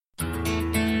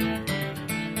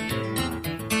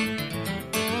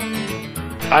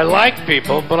I like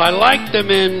people, but I like them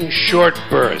in short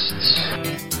bursts.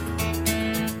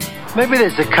 Maybe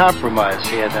there's a compromise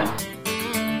here, then.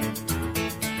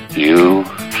 You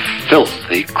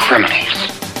filthy criminals.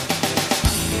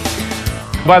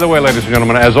 By the way, ladies and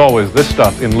gentlemen, as always, this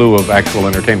stuff in lieu of actual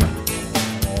entertainment.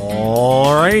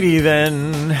 Alrighty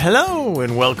then. Hello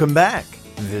and welcome back.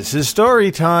 This is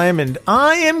Story Time and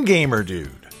I am Gamer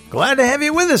Dude. Glad to have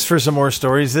you with us for some more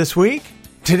stories this week.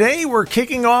 Today we're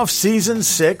kicking off Season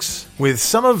 6 with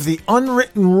some of the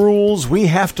unwritten rules we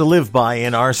have to live by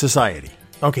in our society.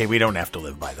 Okay, we don't have to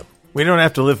live by them. We don't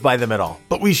have to live by them at all.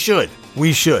 But we should.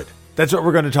 We should. That's what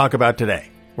we're going to talk about today.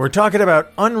 We're talking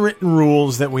about unwritten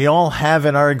rules that we all have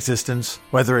in our existence,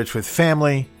 whether it's with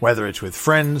family, whether it's with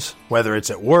friends, whether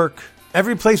it's at work.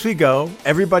 Every place we go,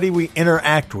 everybody we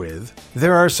interact with,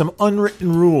 there are some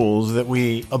unwritten rules that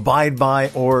we abide by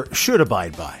or should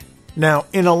abide by. Now,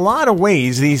 in a lot of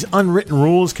ways, these unwritten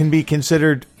rules can be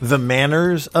considered the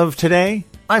manners of today.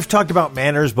 I've talked about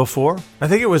manners before. I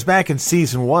think it was back in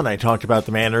Season 1 I talked about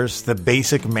the manners, the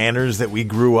basic manners that we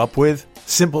grew up with.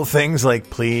 Simple things like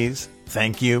please,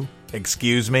 thank you,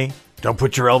 excuse me, don't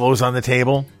put your elbows on the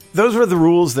table. Those were the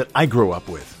rules that I grew up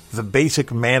with, the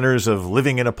basic manners of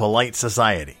living in a polite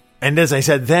society. And as I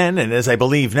said then, and as I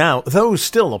believe now, those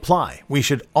still apply. We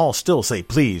should all still say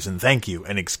please and thank you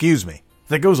and excuse me.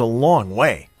 That goes a long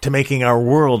way to making our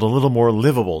world a little more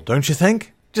livable, don't you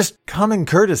think? Just common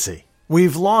courtesy.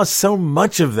 We've lost so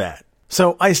much of that.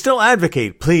 So I still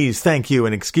advocate please, thank you,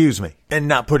 and excuse me, and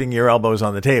not putting your elbows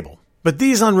on the table. But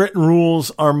these unwritten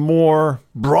rules are more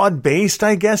broad-based,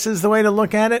 I guess is the way to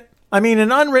look at it. I mean,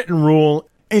 an unwritten rule,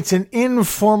 it's an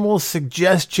informal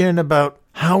suggestion about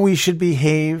how we should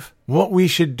behave, what we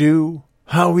should do,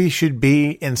 how we should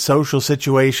be in social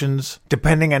situations,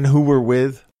 depending on who we're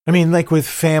with. I mean, like with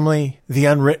family, the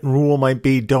unwritten rule might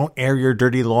be don't air your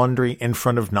dirty laundry in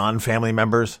front of non-family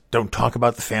members. Don't talk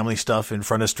about the family stuff in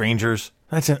front of strangers.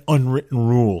 That's an unwritten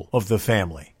rule of the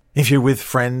family. If you're with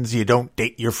friends, you don't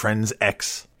date your friend's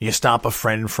ex. You stop a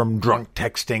friend from drunk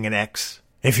texting an ex.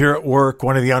 If you're at work,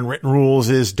 one of the unwritten rules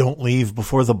is don't leave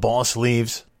before the boss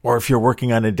leaves. Or if you're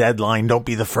working on a deadline, don't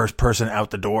be the first person out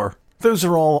the door. Those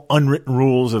are all unwritten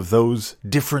rules of those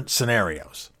different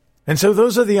scenarios. And so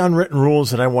those are the unwritten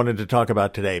rules that I wanted to talk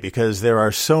about today because there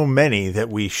are so many that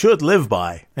we should live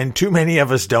by and too many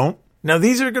of us don't. Now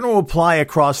these are going to apply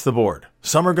across the board.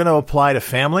 Some are going to apply to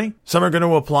family. Some are going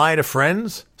to apply to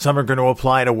friends. Some are going to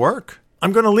apply to work.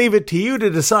 I'm going to leave it to you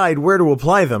to decide where to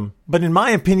apply them. But in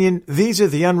my opinion, these are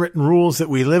the unwritten rules that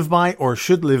we live by or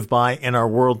should live by in our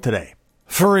world today.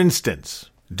 For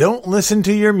instance, don't listen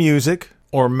to your music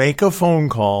or make a phone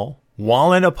call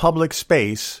while in a public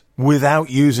space without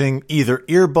using either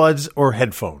earbuds or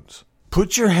headphones.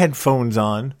 Put your headphones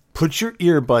on, put your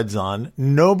earbuds on.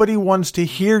 Nobody wants to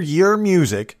hear your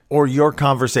music or your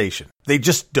conversation. They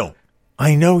just don't.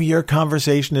 I know your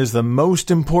conversation is the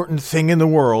most important thing in the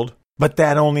world, but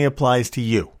that only applies to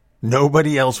you.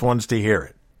 Nobody else wants to hear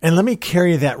it. And let me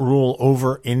carry that rule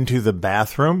over into the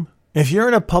bathroom. If you're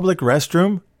in a public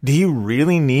restroom, do you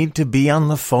really need to be on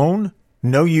the phone?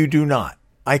 No, you do not.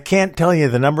 I can't tell you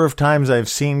the number of times I've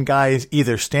seen guys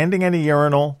either standing at a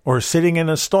urinal or sitting in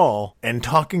a stall and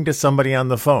talking to somebody on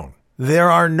the phone.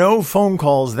 There are no phone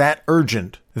calls that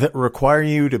urgent that require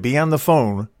you to be on the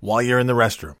phone while you're in the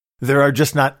restroom. There are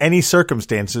just not any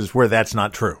circumstances where that's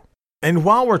not true. And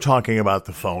while we're talking about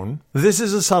the phone, this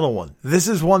is a subtle one. This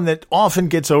is one that often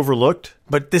gets overlooked,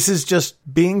 but this is just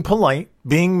being polite,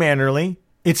 being mannerly.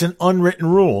 It's an unwritten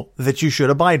rule that you should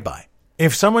abide by.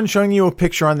 If someone's showing you a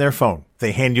picture on their phone,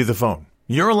 they hand you the phone.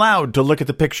 You're allowed to look at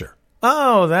the picture.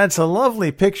 Oh, that's a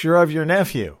lovely picture of your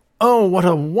nephew. Oh, what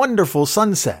a wonderful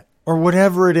sunset. Or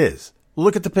whatever it is.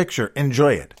 Look at the picture.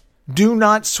 Enjoy it. Do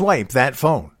not swipe that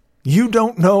phone. You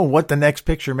don't know what the next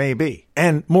picture may be.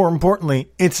 And more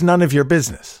importantly, it's none of your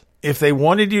business. If they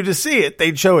wanted you to see it,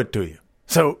 they'd show it to you.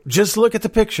 So just look at the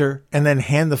picture and then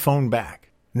hand the phone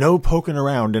back. No poking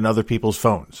around in other people's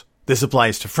phones. This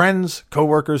applies to friends,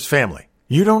 coworkers, family.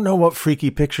 You don't know what freaky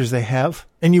pictures they have,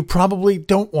 and you probably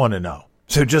don't want to know.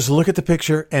 So just look at the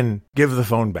picture and give the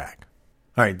phone back.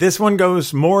 All right, this one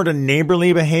goes more to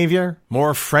neighborly behavior,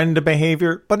 more friend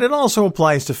behavior, but it also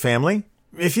applies to family.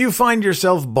 If you find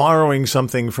yourself borrowing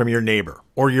something from your neighbor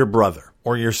or your brother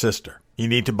or your sister, you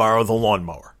need to borrow the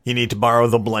lawnmower, you need to borrow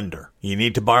the blender, you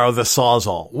need to borrow the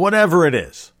Sawzall, whatever it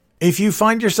is. If you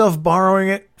find yourself borrowing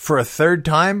it for a third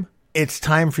time, it's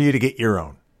time for you to get your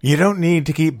own. You don't need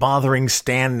to keep bothering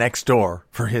Stan next door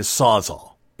for his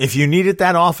Sawzall. If you need it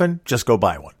that often, just go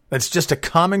buy one. That's just a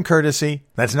common courtesy.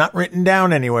 That's not written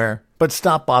down anywhere, but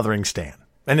stop bothering Stan.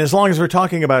 And as long as we're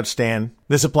talking about Stan,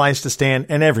 this applies to Stan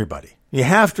and everybody. You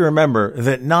have to remember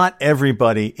that not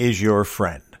everybody is your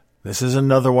friend. This is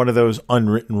another one of those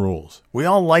unwritten rules. We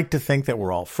all like to think that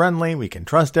we're all friendly, we can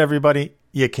trust everybody.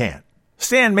 You can't.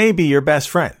 Stan may be your best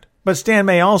friend, but Stan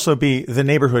may also be the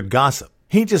neighborhood gossip.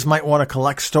 He just might want to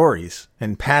collect stories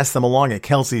and pass them along at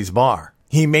Kelsey's bar.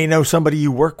 He may know somebody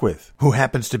you work with who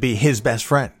happens to be his best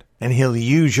friend, and he'll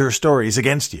use your stories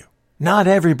against you. Not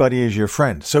everybody is your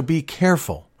friend, so be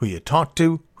careful who you talk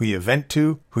to, who you vent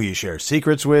to, who you share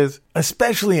secrets with,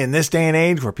 especially in this day and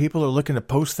age where people are looking to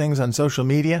post things on social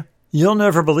media. You'll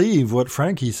never believe what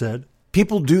Frankie said.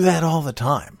 People do that all the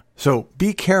time. So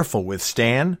be careful with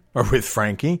Stan, or with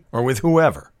Frankie, or with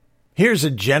whoever. Here's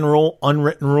a general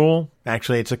unwritten rule.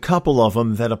 Actually, it's a couple of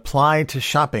them that apply to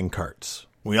shopping carts.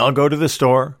 We all go to the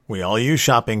store. We all use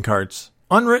shopping carts.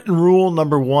 Unwritten rule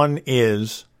number 1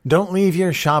 is don't leave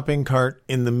your shopping cart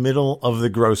in the middle of the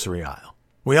grocery aisle.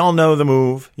 We all know the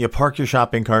move. You park your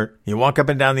shopping cart. You walk up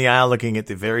and down the aisle looking at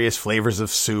the various flavors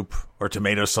of soup or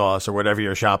tomato sauce or whatever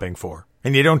you're shopping for.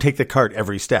 And you don't take the cart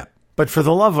every step. But for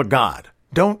the love of God,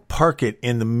 don't park it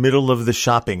in the middle of the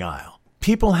shopping aisle.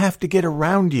 People have to get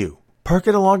around you. Park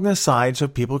it along the side so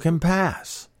people can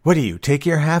pass. What do you, take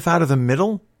your half out of the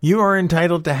middle? You are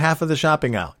entitled to half of the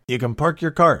shopping aisle. You can park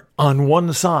your cart on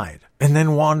one side and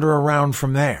then wander around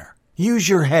from there. Use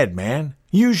your head, man.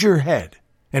 Use your head.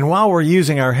 And while we're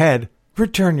using our head,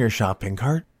 return your shopping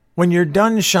cart. When you're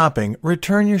done shopping,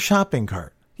 return your shopping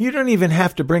cart. You don't even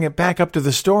have to bring it back up to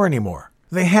the store anymore.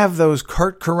 They have those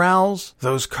cart corrals,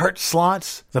 those cart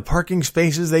slots, the parking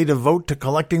spaces they devote to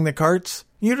collecting the carts.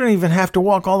 You don't even have to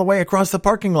walk all the way across the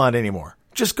parking lot anymore.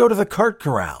 Just go to the cart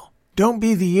corral. Don't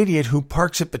be the idiot who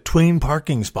parks it between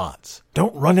parking spots.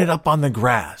 Don't run it up on the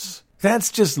grass.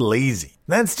 That's just lazy.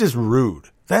 That's just rude.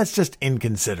 That's just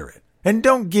inconsiderate. And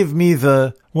don't give me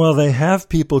the, well, they have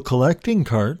people collecting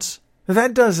carts.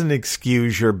 That doesn't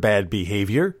excuse your bad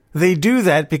behavior. They do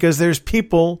that because there's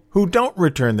people who don't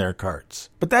return their carts.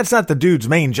 But that's not the dude's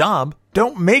main job.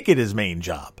 Don't make it his main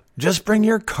job. Just bring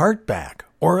your cart back,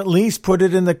 or at least put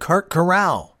it in the cart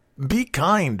corral. Be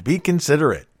kind, be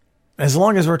considerate. As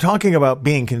long as we're talking about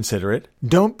being considerate,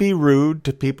 don't be rude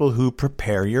to people who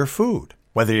prepare your food.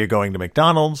 Whether you're going to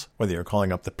McDonald's, whether you're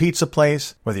calling up the pizza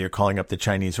place, whether you're calling up the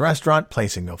Chinese restaurant,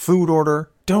 placing a food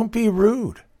order, don't be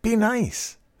rude. Be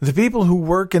nice. The people who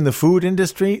work in the food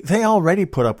industry, they already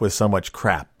put up with so much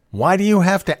crap. Why do you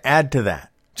have to add to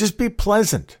that? Just be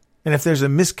pleasant. And if there's a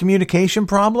miscommunication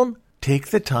problem, take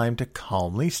the time to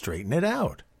calmly straighten it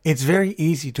out. It's very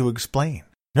easy to explain.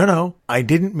 No, I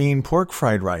didn't mean pork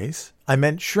fried rice. I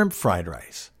meant shrimp fried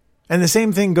rice. And the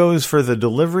same thing goes for the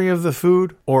delivery of the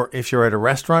food, or if you're at a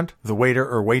restaurant, the waiter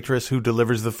or waitress who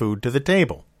delivers the food to the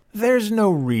table. There's no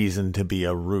reason to be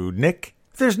a rude Nick.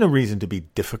 There's no reason to be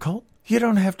difficult. You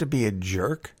don't have to be a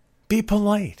jerk. Be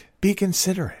polite. Be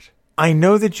considerate. I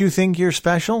know that you think you're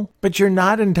special, but you're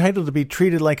not entitled to be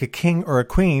treated like a king or a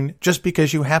queen just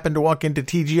because you happen to walk into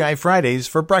TGI Fridays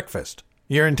for breakfast.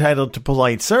 You're entitled to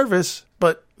polite service,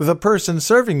 but the person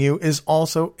serving you is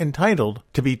also entitled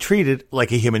to be treated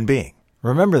like a human being.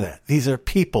 Remember that. These are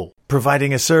people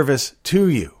providing a service to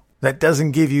you. That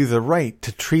doesn't give you the right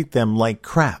to treat them like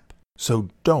crap. So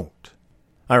don't.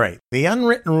 All right. The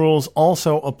unwritten rules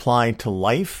also apply to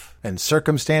life and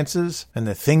circumstances and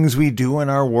the things we do in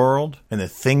our world and the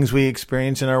things we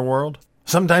experience in our world.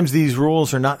 Sometimes these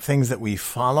rules are not things that we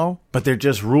follow, but they're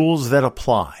just rules that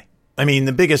apply. I mean,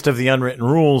 the biggest of the unwritten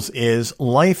rules is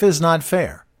life is not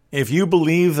fair. If you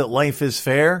believe that life is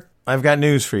fair, I've got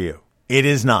news for you. It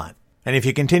is not. And if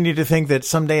you continue to think that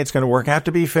someday it's going to work out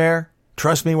to be fair,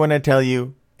 trust me when I tell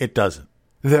you, it doesn't.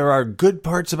 There are good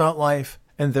parts about life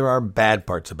and there are bad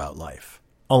parts about life.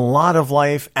 A lot of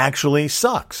life actually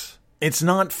sucks. It's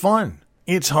not fun.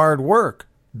 It's hard work.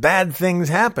 Bad things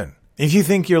happen. If you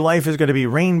think your life is going to be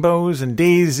rainbows and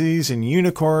daisies and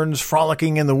unicorns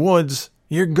frolicking in the woods,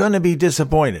 you're going to be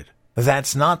disappointed.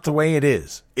 That's not the way it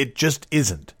is. It just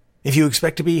isn't. If you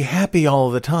expect to be happy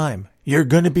all the time, you're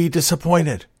going to be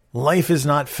disappointed. Life is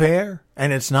not fair,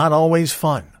 and it's not always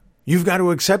fun. You've got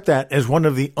to accept that as one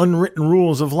of the unwritten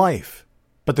rules of life.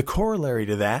 But the corollary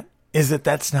to that is that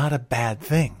that's not a bad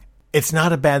thing. It's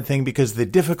not a bad thing because the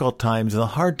difficult times and the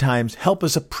hard times help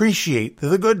us appreciate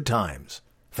the good times.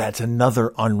 That's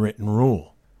another unwritten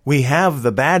rule. We have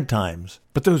the bad times,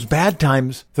 but those bad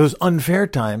times, those unfair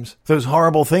times, those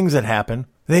horrible things that happen,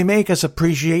 they make us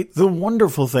appreciate the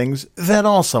wonderful things that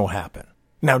also happen.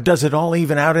 Now, does it all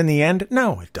even out in the end?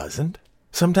 No, it doesn't.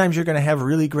 Sometimes you're going to have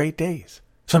really great days.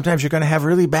 Sometimes you're going to have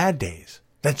really bad days.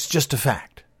 That's just a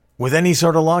fact. With any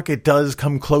sort of luck, it does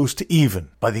come close to even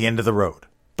by the end of the road.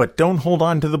 but don't hold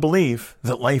on to the belief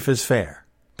that life is fair,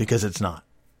 because it's not.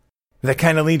 That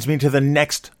kind of leads me to the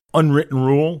next unwritten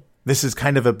rule. This is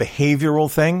kind of a behavioral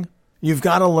thing. You've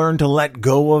got to learn to let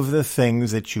go of the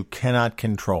things that you cannot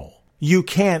control. You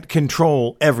can't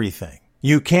control everything.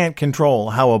 You can't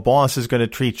control how a boss is going to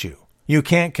treat you. You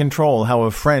can't control how a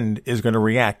friend is going to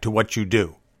react to what you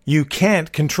do. You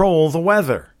can't control the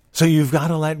weather. So you've got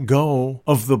to let go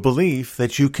of the belief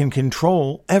that you can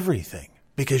control everything,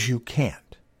 because you can't.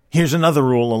 Here's another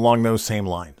rule along those same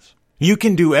lines. You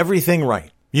can do everything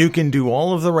right. You can do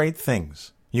all of the right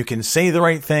things. You can say the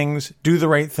right things, do the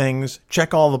right things,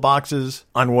 check all the boxes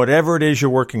on whatever it is you're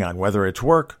working on, whether it's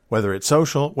work, whether it's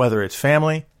social, whether it's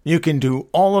family. You can do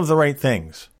all of the right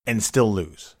things and still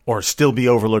lose, or still be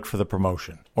overlooked for the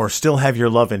promotion, or still have your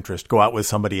love interest go out with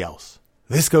somebody else.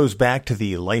 This goes back to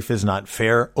the life is not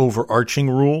fair overarching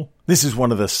rule. This is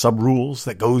one of the sub-rules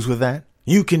that goes with that.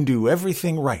 You can do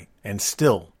everything right, and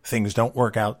still things don't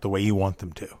work out the way you want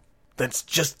them to. That's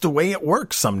just the way it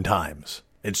works sometimes.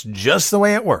 It's just the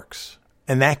way it works.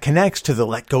 And that connects to the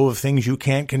let go of things you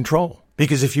can't control.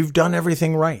 Because if you've done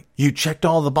everything right, you checked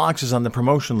all the boxes on the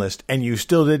promotion list, and you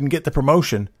still didn't get the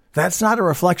promotion, that's not a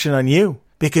reflection on you,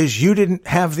 because you didn't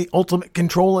have the ultimate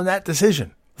control in that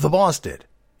decision. The boss did.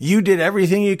 You did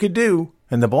everything you could do,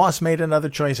 and the boss made another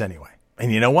choice anyway.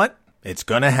 And you know what? It's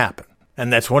going to happen.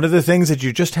 And that's one of the things that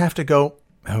you just have to go,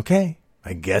 okay,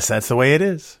 I guess that's the way it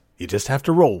is. You just have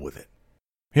to roll with it.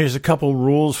 Here's a couple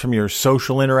rules from your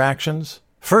social interactions.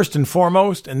 First and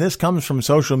foremost, and this comes from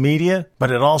social media, but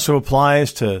it also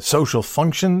applies to social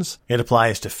functions. It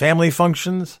applies to family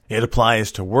functions. It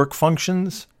applies to work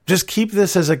functions. Just keep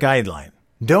this as a guideline.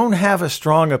 Don't have a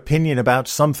strong opinion about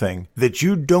something that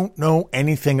you don't know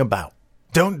anything about.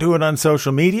 Don't do it on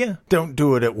social media. Don't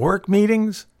do it at work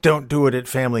meetings. Don't do it at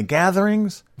family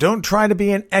gatherings. Don't try to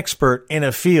be an expert in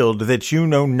a field that you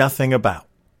know nothing about.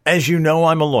 As you know,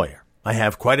 I'm a lawyer. I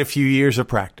have quite a few years of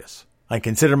practice. I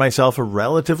consider myself a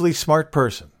relatively smart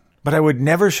person, but I would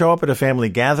never show up at a family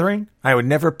gathering. I would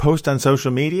never post on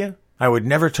social media. I would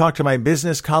never talk to my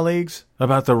business colleagues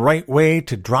about the right way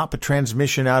to drop a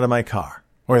transmission out of my car,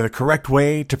 or the correct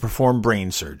way to perform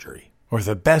brain surgery, or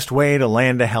the best way to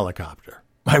land a helicopter.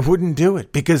 I wouldn't do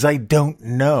it because I don't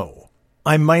know.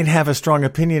 I might have a strong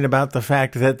opinion about the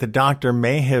fact that the doctor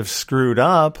may have screwed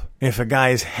up. If a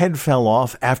guy's head fell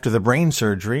off after the brain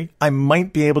surgery, I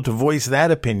might be able to voice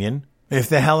that opinion. If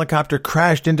the helicopter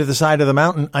crashed into the side of the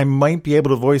mountain, I might be able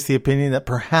to voice the opinion that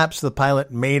perhaps the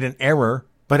pilot made an error.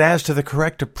 But as to the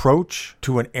correct approach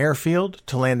to an airfield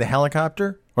to land the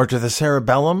helicopter, or to the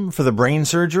cerebellum for the brain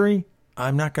surgery,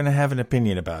 I'm not going to have an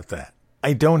opinion about that.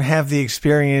 I don't have the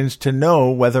experience to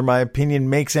know whether my opinion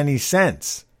makes any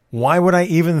sense. Why would I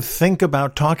even think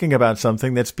about talking about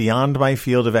something that's beyond my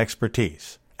field of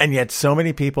expertise? And yet so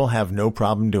many people have no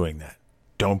problem doing that.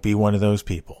 Don't be one of those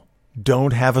people.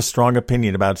 Don't have a strong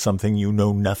opinion about something you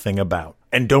know nothing about.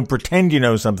 And don't pretend you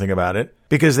know something about it,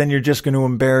 because then you're just going to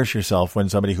embarrass yourself when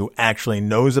somebody who actually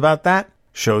knows about that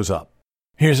shows up.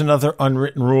 Here's another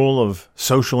unwritten rule of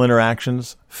social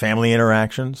interactions, family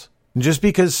interactions. Just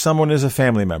because someone is a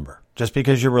family member, just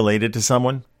because you're related to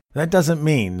someone, that doesn't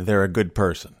mean they're a good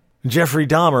person. Jeffrey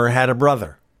Dahmer had a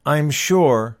brother. I'm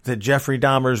sure that Jeffrey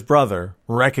Dahmer's brother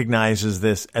recognizes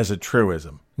this as a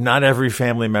truism. Not every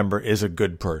family member is a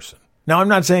good person. Now, I'm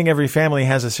not saying every family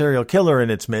has a serial killer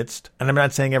in its midst, and I'm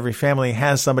not saying every family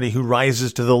has somebody who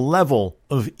rises to the level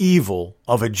of evil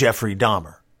of a Jeffrey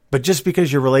Dahmer. But just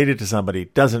because you're related to somebody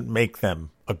doesn't make them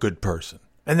a good person.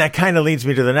 And that kind of leads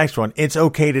me to the next one. It's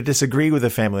okay to disagree with a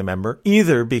family member,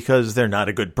 either because they're not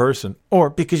a good person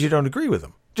or because you don't agree with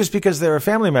them. Just because they're a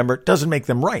family member doesn't make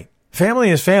them right. Family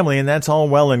is family, and that's all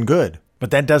well and good.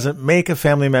 But that doesn't make a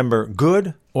family member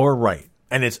good or right.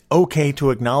 And it's okay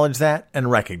to acknowledge that and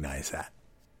recognize that.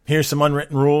 Here's some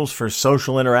unwritten rules for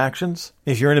social interactions.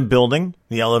 If you're in a building,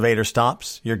 the elevator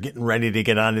stops, you're getting ready to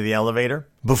get onto the elevator.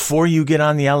 Before you get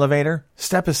on the elevator,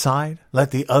 step aside.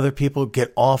 Let the other people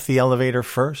get off the elevator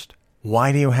first.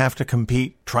 Why do you have to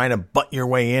compete, trying to butt your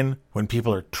way in when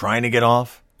people are trying to get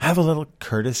off? Have a little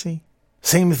courtesy.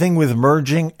 Same thing with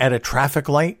merging at a traffic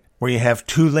light where you have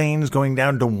 2 lanes going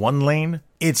down to 1 lane.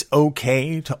 It's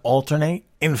okay to alternate.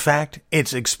 In fact,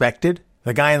 it's expected.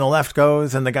 The guy on the left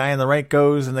goes, and the guy on the right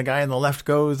goes, and the guy on the left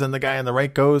goes, and the guy on the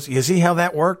right goes. You see how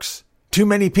that works? Too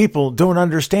many people don't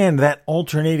understand that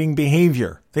alternating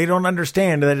behavior. They don't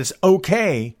understand that it's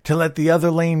okay to let the other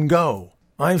lane go.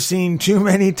 I've seen too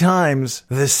many times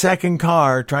the second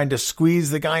car trying to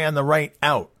squeeze the guy on the right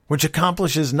out, which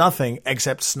accomplishes nothing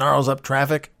except snarls up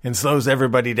traffic and slows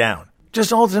everybody down.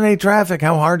 Just alternate traffic.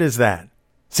 How hard is that?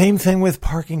 Same thing with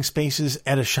parking spaces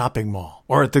at a shopping mall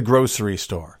or at the grocery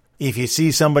store. If you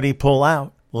see somebody pull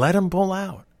out, let them pull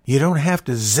out. You don't have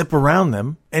to zip around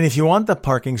them. And if you want the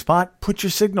parking spot, put your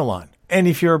signal on. And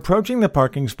if you're approaching the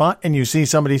parking spot and you see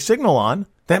somebody's signal on,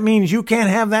 that means you can't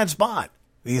have that spot.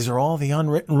 These are all the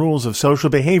unwritten rules of social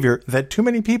behavior that too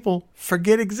many people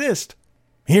forget exist.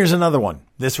 Here's another one.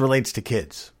 This relates to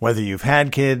kids. Whether you've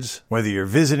had kids, whether you're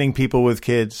visiting people with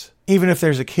kids, even if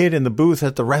there's a kid in the booth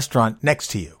at the restaurant next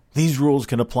to you, these rules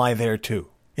can apply there too.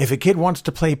 If a kid wants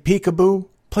to play peekaboo,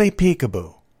 play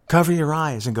peekaboo. Cover your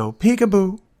eyes and go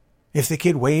peekaboo. If the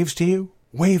kid waves to you,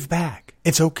 wave back.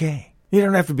 It's okay. You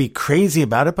don't have to be crazy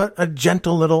about it, but a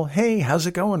gentle little, hey, how's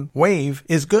it going? Wave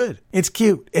is good. It's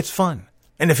cute. It's fun.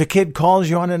 And if a kid calls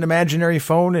you on an imaginary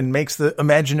phone and makes the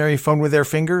imaginary phone with their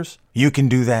fingers, you can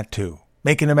do that too.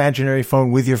 Make an imaginary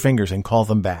phone with your fingers and call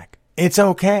them back. It's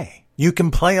okay. You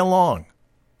can play along.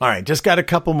 All right, just got a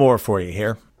couple more for you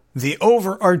here. The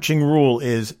overarching rule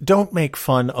is don't make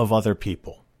fun of other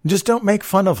people. Just don't make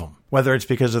fun of them, whether it's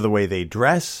because of the way they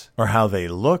dress or how they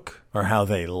look or how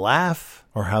they laugh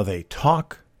or how they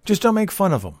talk. Just don't make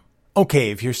fun of them.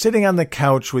 Okay, if you're sitting on the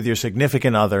couch with your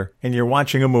significant other and you're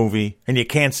watching a movie and you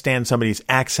can't stand somebody's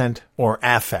accent or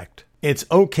affect, it's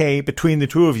okay between the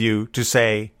two of you to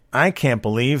say, I can't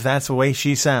believe that's the way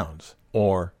she sounds.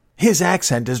 Or, his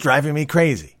accent is driving me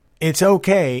crazy. It's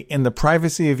okay in the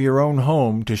privacy of your own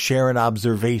home to share an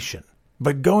observation.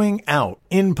 But going out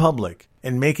in public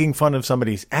and making fun of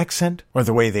somebody's accent or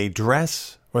the way they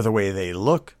dress or the way they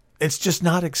look, it's just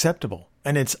not acceptable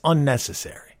and it's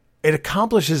unnecessary. It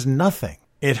accomplishes nothing.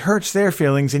 It hurts their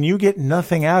feelings and you get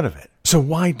nothing out of it. So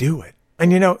why do it?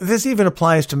 And this even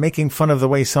applies to making fun of the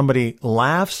way somebody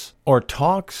laughs or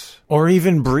talks or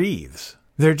even breathes.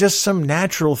 They're just some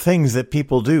natural things that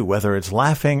people do, whether it's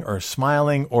laughing or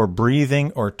smiling or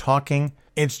breathing or talking.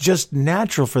 It's just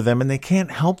natural for them and they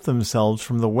can't help themselves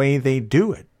from the way they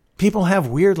do it. People have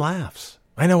weird laughs.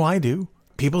 I know I do.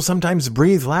 People sometimes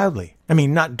breathe loudly. I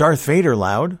mean, not Darth Vader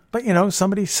loud, but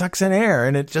somebody sucks in air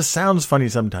and it just sounds funny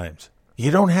sometimes. You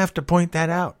don't have to point that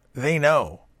out. They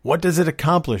know. What does it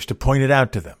accomplish to point it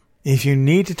out to them? If you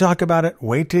need to talk about it,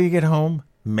 wait till you get home,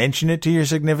 mention it to your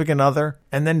significant other,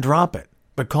 and then drop it.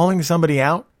 But calling somebody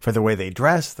out for the way they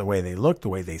dress, the way they look, the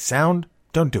way they sound,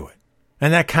 don't do it.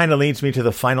 And that kind of leads me to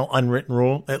the final unwritten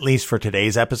rule, at least for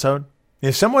today's episode.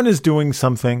 If someone is doing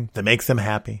something that makes them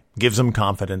happy, gives them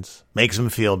confidence, makes them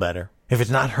feel better, if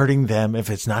it's not hurting them, if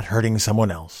it's not hurting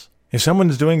someone else, if someone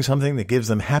is doing something that gives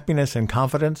them happiness and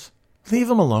confidence, leave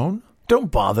them alone. Don't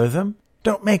bother them.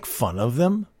 Don't make fun of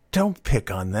them. Don't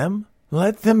pick on them.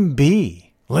 Let them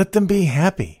be. Let them be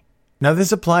happy. Now,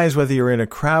 this applies whether you're in a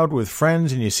crowd with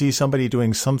friends and you see somebody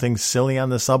doing something silly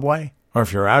on the subway, or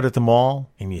if you're out at the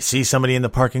mall and you see somebody in the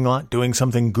parking lot doing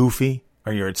something goofy,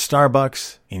 or you're at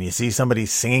Starbucks and you see somebody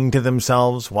singing to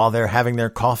themselves while they're having their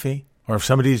coffee, or if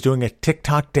somebody's doing a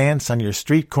TikTok dance on your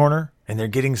street corner and they're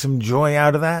getting some joy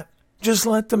out of that, just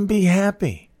let them be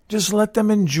happy. Just let them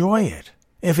enjoy it.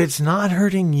 If it's not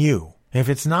hurting you, if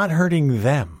it's not hurting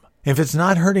them, if it's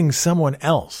not hurting someone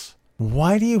else,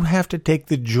 why do you have to take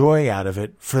the joy out of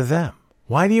it for them?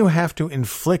 Why do you have to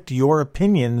inflict your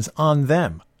opinions on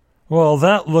them? Well,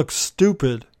 that looks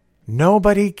stupid.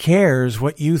 Nobody cares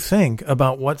what you think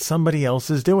about what somebody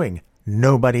else is doing.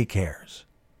 Nobody cares.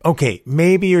 Okay,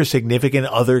 maybe your significant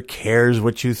other cares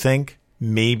what you think.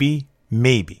 Maybe.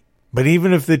 But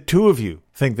even if the two of you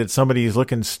think that somebody is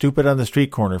looking stupid on the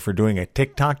street corner for doing a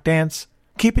TikTok dance,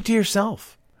 keep it to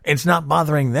yourself. It's not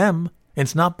bothering them.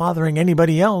 It's not bothering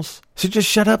anybody else. So just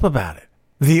shut up about it.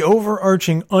 The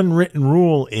overarching unwritten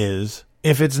rule is,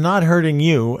 if it's not hurting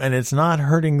you and it's not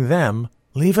hurting them,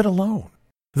 leave it alone.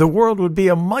 The world would be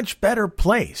a much better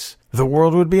place. The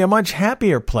world would be a much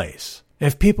happier place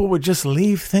if people would just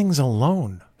leave things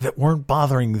alone that weren't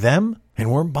bothering them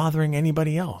and weren't bothering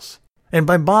anybody else. And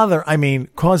by bother, I mean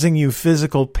causing you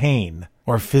physical pain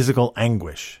or physical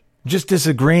anguish. Just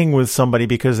disagreeing with somebody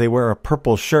because they wear a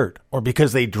purple shirt or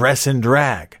because they dress in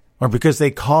drag or because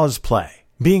they cosplay.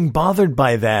 Being bothered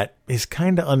by that is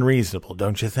kind of unreasonable,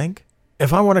 don't you think?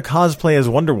 If I want to cosplay as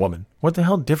Wonder Woman, what the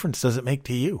hell difference does it make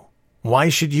to you? Why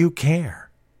should you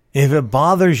care? If it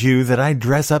bothers you that I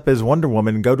dress up as Wonder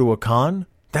Woman and go to a con,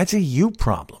 that's a you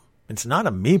problem. It's not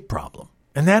a me problem.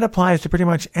 And that applies to pretty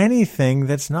much anything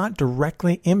that's not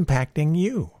directly impacting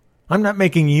you. I'm not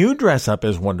making you dress up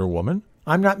as Wonder Woman.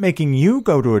 I'm not making you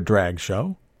go to a drag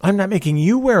show. I'm not making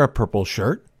you wear a purple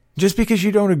shirt. Just because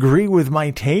you don't agree with my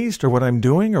taste or what I'm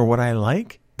doing or what I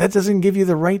like, that doesn't give you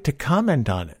the right to comment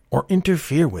on it or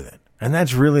interfere with it. And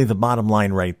that's really the bottom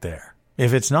line right there.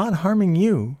 If it's not harming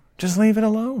you, just leave it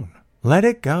alone. Let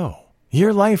it go.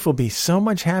 Your life will be so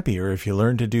much happier if you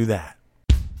learn to do that.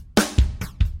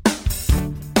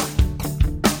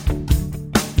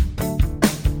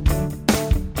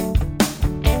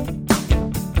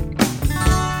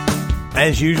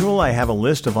 As usual, I have a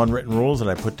list of unwritten rules that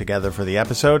I put together for the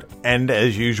episode, and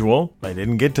as usual, I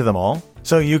didn't get to them all.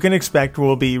 So you can expect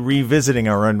we'll be revisiting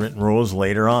our unwritten rules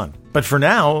later on. But for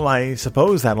now, I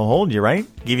suppose that'll hold you, right?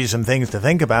 Give you some things to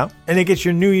think about, and it gets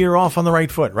your new year off on the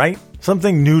right foot, right?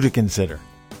 Something new to consider.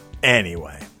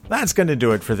 Anyway, that's going to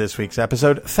do it for this week's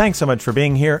episode. Thanks so much for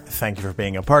being here. Thank you for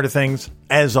being a part of things.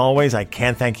 As always, I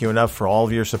can't thank you enough for all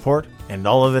of your support and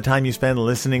all of the time you spend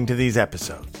listening to these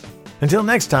episodes. Until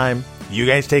next time, you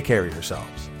guys take care of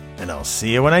yourselves, and I'll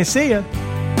see you when I see you.